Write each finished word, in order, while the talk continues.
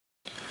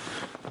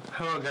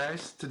Hello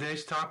guys,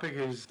 today's topic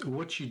is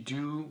what you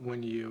do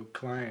when your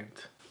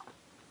client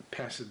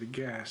passes the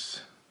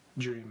gas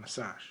during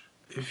massage.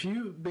 If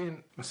you've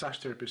been a massage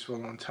therapist for a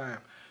long time,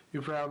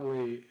 you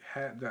probably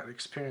had that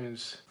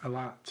experience a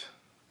lot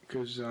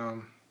because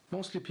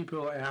mostly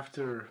people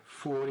after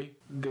 40,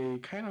 they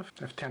kind of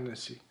have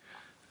tendency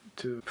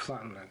to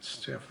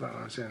flatulence,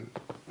 and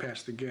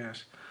pass the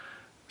gas,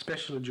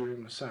 especially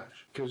during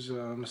massage, because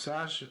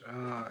massage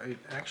it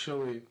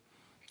actually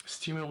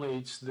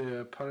stimulates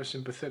the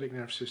parasympathetic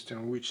nerve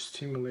system, which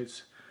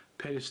stimulates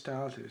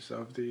peristalsis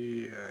of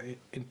the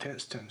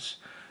intestines,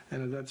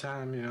 and at that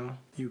time,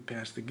 you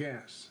pass the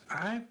gas.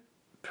 I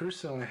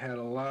personally had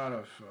a lot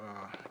of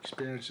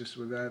experiences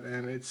with that,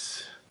 and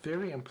it's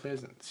very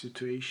unpleasant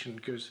situation,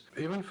 because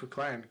even for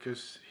client,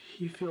 because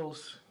he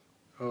feels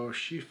or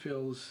she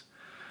feels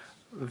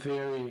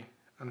very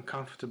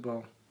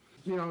uncomfortable.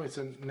 It's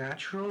a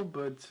natural,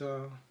 but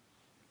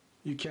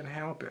you can't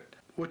help it.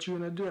 What you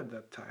gonna do at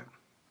that time?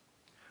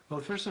 Well,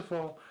 first of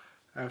all,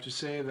 I have to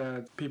say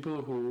that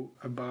people who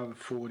are above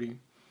 40,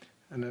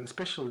 and then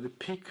especially the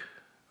peak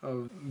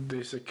of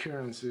this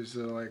occurrence is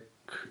like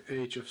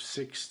age of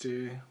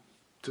 60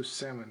 to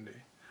 70.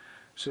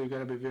 So you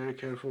gotta be very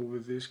careful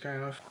with these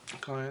kind of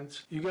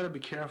clients. You gotta be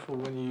careful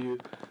when you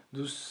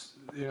do,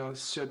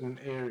 certain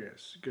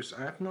areas, because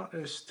I've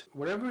noticed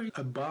whatever is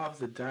above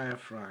the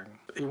diaphragm,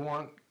 it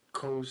won't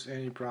cause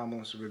any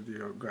problems with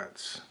your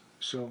guts.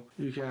 So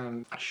you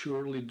can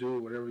surely do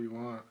whatever you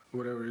want,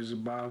 whatever is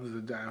above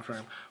the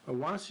diaphragm. But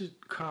once it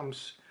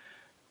comes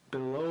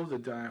below the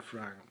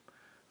diaphragm,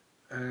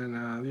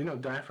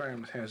 and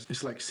diaphragm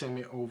it's like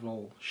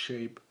semi-oval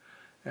shape,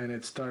 and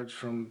it starts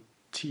from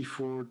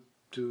T4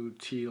 to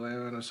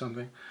T11 or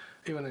something,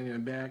 even in your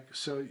back.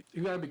 So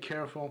you gotta be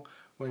careful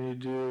when you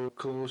do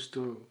close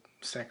to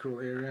sacral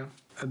area.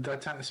 At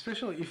that time,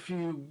 especially if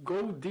you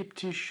go deep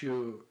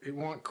tissue, it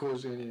won't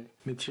cause any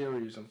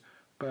meteorism.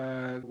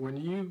 But when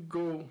you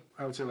go,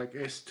 I would say like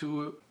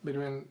S2,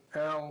 between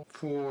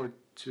L4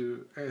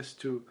 to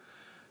S2,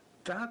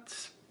 that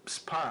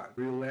spot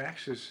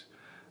relaxes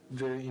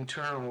the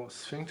internal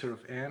sphincter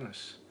of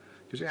anus.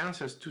 Because anus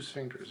has two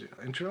sphincters.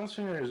 Internal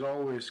sphincter is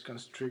always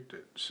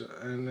constricted,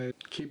 and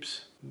it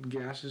keeps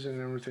gases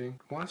and everything.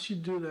 Once you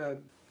do that,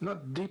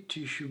 not deep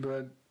tissue,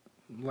 but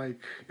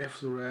like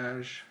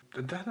effleurage,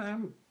 at that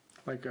time,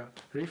 like a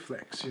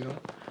reflex,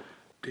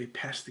 they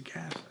pass the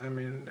gas. I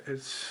mean,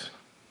 it's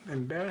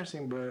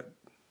embarrassing, but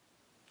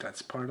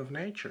that's part of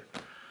nature.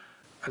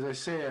 As I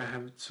say, I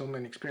have so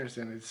many experiences,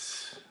 and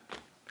it's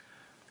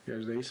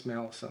because they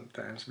smell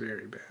sometimes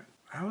very bad.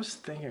 I was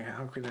thinking,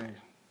 how can I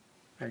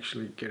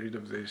actually get rid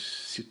of these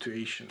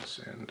situations?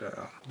 And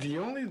the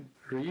only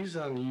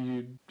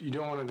reason you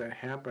don't want that to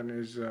happen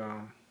is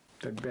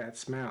that bad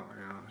smell.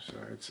 So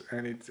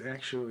it's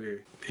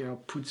actually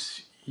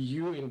puts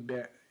you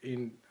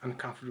in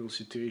uncomfortable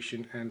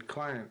situation and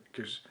client,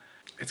 because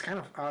it's kind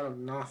of out of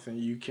nothing.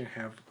 You can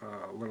have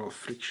a little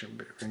friction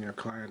between your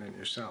client and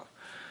yourself.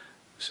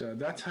 So at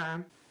that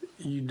time,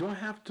 you don't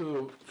have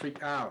to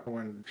freak out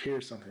when you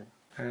hear something,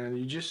 and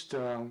you just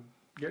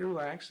get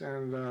relaxed,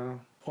 and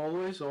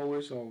always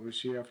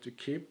you have to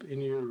keep in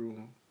your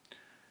room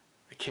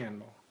a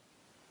candle.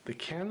 The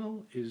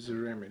candle is the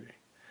remedy.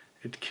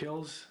 It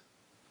kills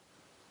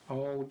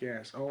all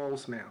gas, all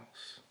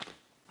smells.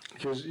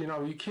 Because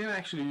you can't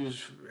actually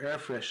use air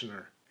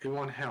freshener. It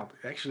won't help.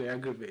 It actually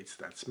aggravates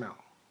that smell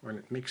when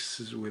it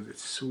mixes with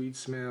its sweet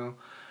smell,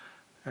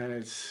 and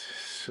it's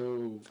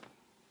so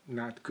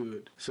not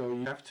good. So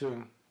you have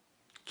to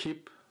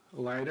keep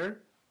lighter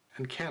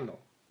and candle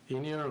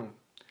in your room.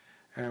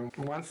 And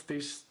once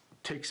this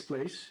takes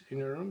place in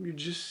your room, you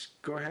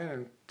just go ahead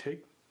and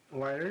take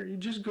lighter. You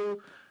just go,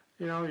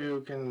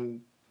 you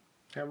can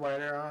have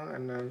lighter on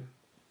and then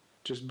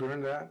just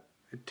burn that.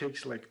 It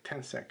takes like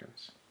 10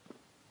 seconds.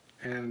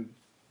 And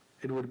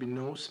it would be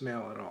no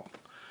smell at all.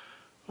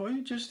 Or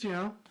you just,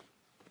 go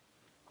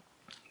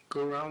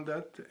around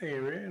that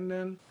area and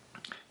then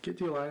get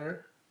your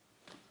lighter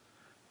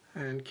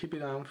and keep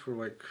it on for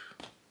like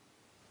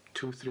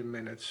 2-3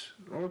 minutes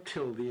or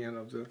till the end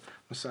of the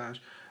massage.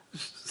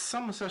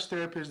 Some massage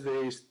therapists,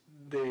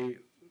 they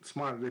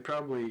smart. They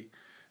probably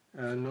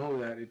know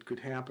that it could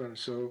happen,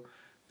 so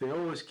they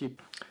always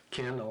keep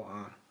candle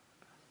on.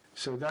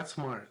 So that's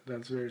smart.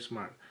 That's very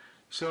smart.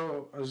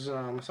 So as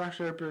a massage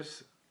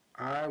therapist,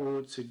 I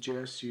would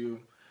suggest you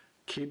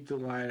keep the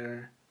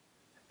lighter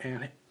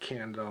and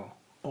candle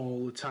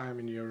all the time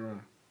in your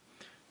room,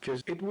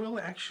 because it will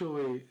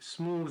actually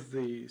smooth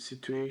the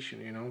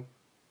situation,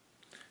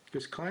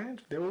 because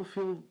clients, they will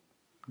feel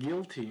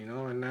guilty,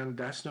 and then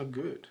that's not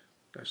good.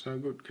 That's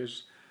not good,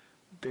 because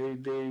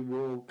they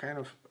will kind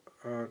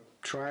of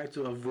try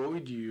to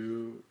avoid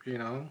you,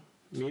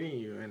 meeting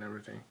you and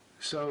everything.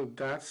 So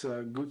that's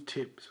a good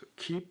tip. So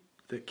keep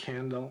the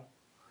candle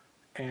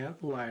and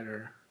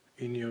lighter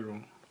in your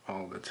room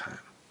all the time.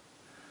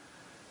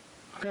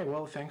 Okay,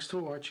 well, thanks for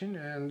watching,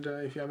 and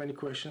if you have any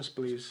questions,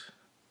 please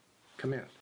comment.